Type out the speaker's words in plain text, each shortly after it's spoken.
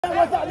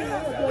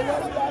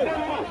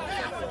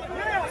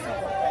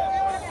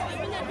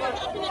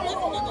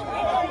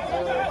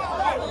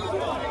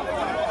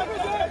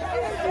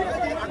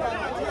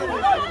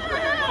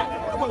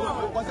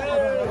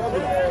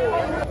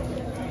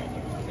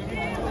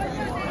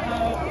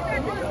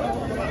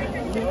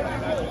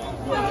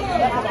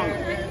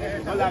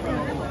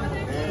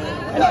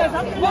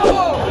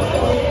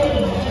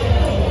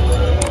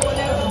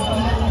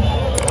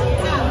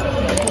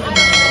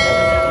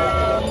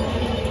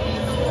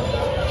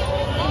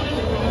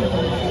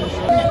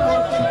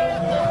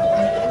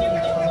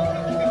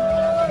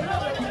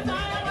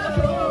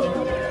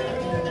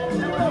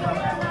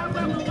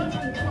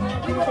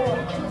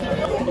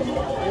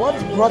What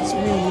brought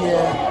me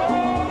here,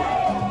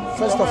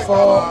 first of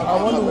all,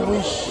 I want to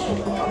wish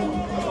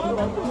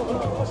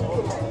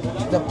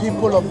the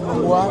people of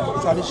NUNGUA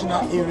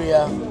traditional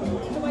area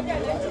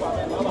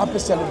happy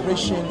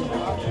celebration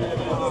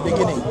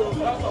beginning,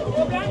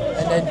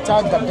 and the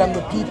entire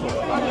Gadangwe people.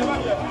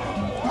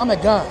 I'm a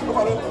Gan.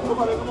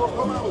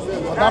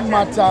 For that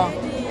matter,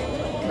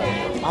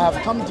 I have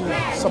come to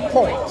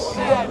support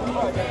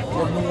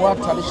the NUNGUA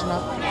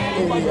traditional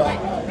area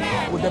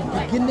with the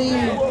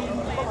beginning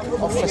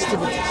of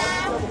festivities.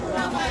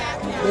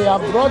 They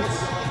have brought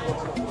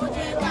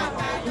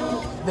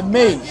the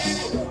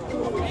maize,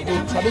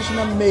 the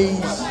traditional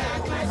maize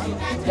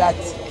that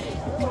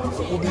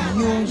will be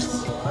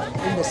used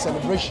in the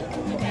celebration,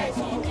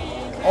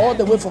 all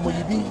the way from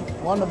Oyibi,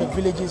 one of the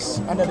villages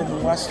under the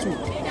NUNGUA stew.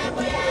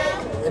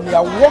 And they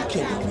are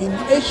walking in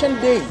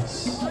ancient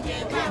days.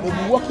 They'll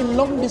be walking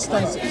long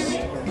distances.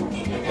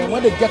 And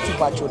when they get to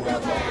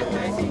Bachuna,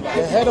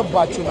 the head of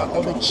Bachuna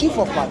or the chief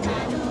of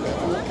Bachuna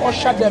will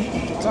usher them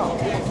into town.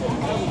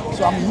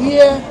 So I'm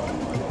here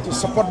to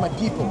support my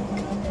people.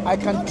 I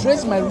can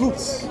trace my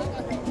roots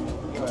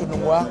to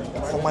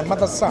NUNGUA from my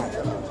mother's side,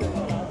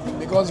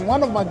 because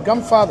one of my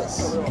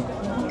grandfathers,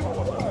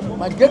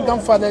 my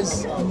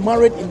great-grandfathers,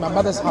 married in my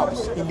mother's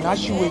house in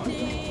Nashiwe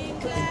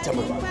in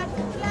Tamil.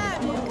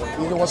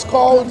 It was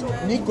called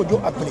Nikojo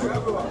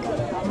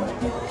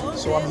ABELE.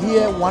 So I'm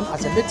here, one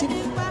as a native,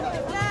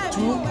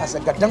 two as a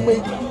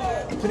Gadangwe,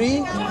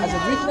 three as a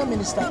regional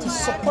minister to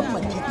support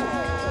my people.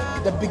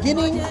 The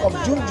beginning of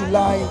June,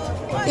 July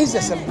is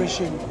a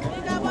celebration,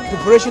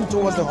 preparation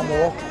towards the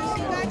Homowo.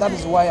 That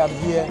is why I'm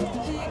here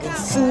in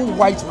full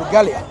white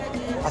regalia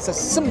as a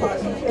symbol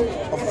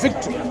of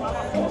victory,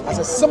 as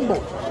a symbol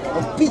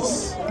of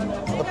peace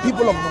for the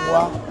people of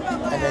NUNGUA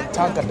and the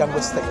entire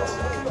Gadangwe state.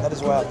 That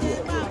is why I'm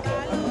here.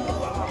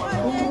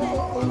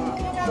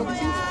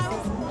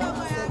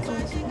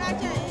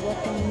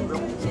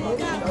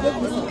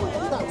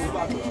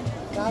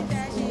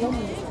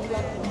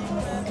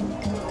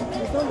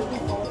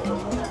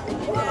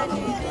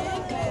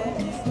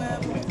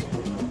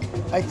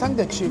 I thank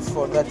the chief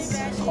for that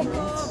comment.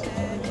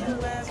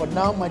 For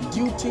now, my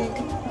duty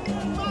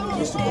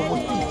is to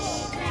promote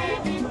peace.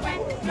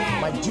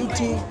 My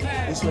duty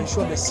is to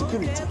ensure the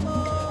security.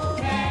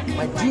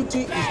 My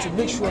duty is to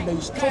make sure there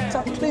is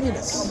total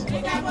cleanliness.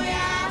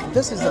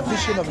 This is the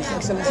vision of His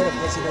Excellency the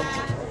President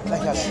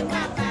that has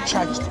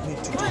charged me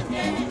to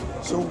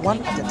do. So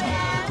one at a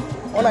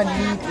time. All I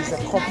need is the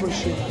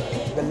cooperation,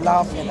 the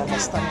love and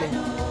understanding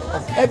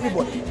of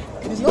everybody.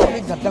 It is not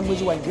only Gadangwes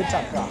who are in Greater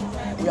Accra.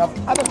 We have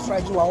other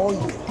tribes who are all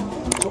here.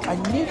 So I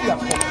need their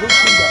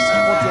cooperation, their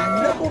support to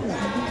enable me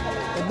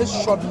in this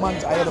short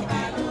month ahead of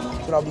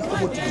me, so I'll be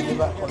able to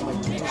deliver on my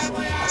duties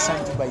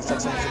assigned to by His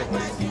Excellency the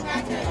President.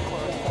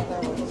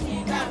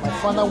 My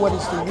final word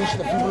is to wish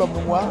the people of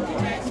NUNGUA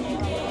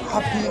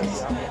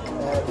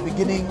happy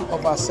beginning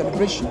of our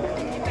celebration.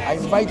 I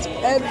invite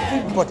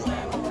everybody.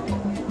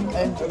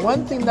 And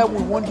one thing that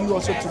we want you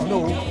also to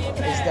know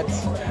is that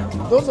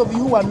those of you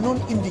who are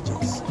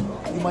non-indigenous,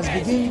 you must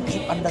begin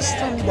to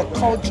understand the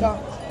culture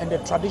and the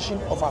tradition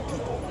of our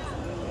people.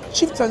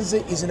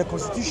 Chieftaincy is in the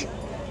Constitution.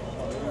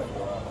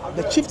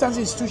 The chieftaincy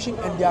institution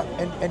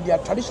and their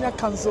traditional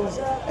councils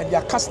and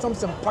their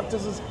customs and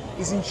practices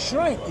is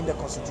enshrined in the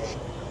Constitution.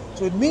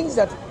 So it means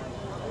that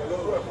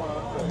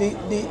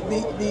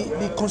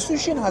the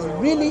Constitution has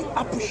really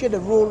appreciated the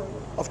role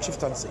of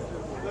chieftaincy.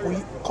 We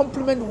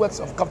complement works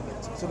of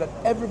government so that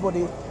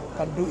everybody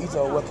can do its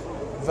work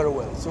very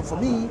well. So for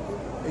me,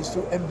 is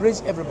to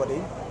embrace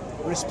everybody,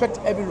 respect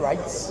every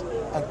rights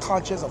and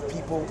cultures of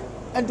people,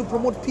 and to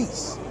promote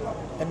peace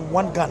and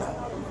one Ghana.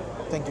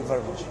 Thank you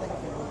very much.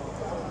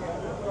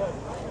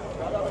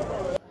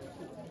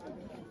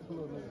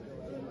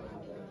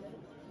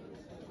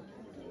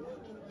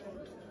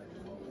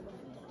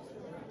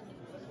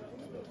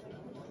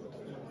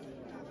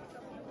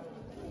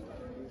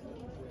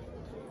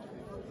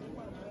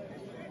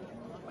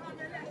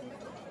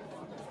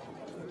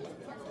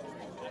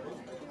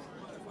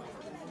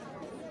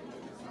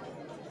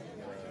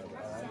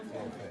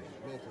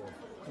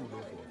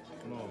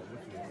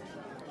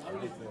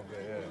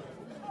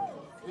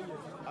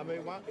 I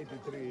mean,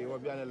 183, we'll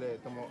be on the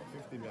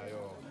 50 million.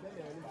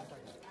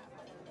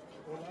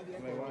 I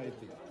mean,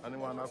 180.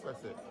 Anyone else?